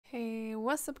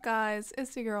What's up guys,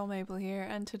 it's your girl Maple here,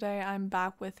 and today I'm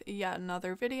back with yet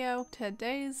another video.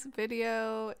 Today's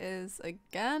video is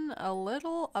again a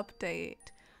little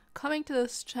update coming to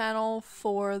this channel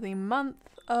for the month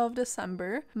of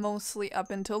December, mostly up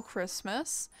until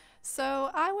Christmas. So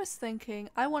I was thinking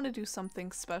I want to do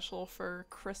something special for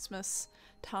Christmas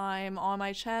time on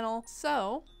my channel.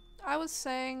 So I was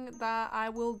saying that I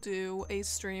will do a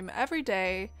stream every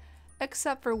day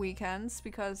except for weekends,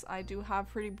 because I do have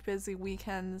pretty busy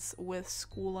weekends with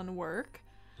school and work.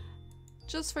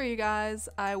 Just for you guys,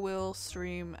 I will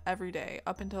stream every day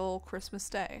up until Christmas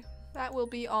Day. That will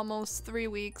be almost 3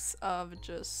 weeks of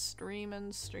just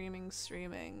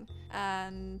streaming.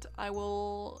 And I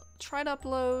will try to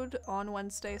upload on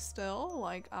Wednesday still,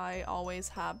 like I always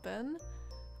have been.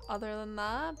 Other than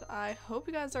that, I hope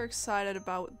you guys are excited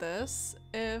about this.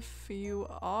 If you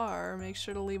are, make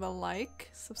sure to leave a like,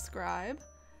 subscribe,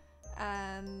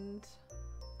 and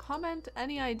comment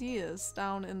any ideas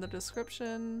down in the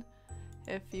description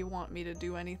if you want me to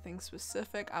do anything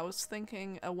specific. I was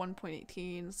thinking a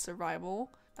 1.18 survival.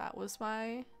 That was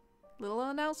my little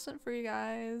announcement for you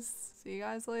guys. See you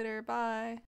guys later. Bye.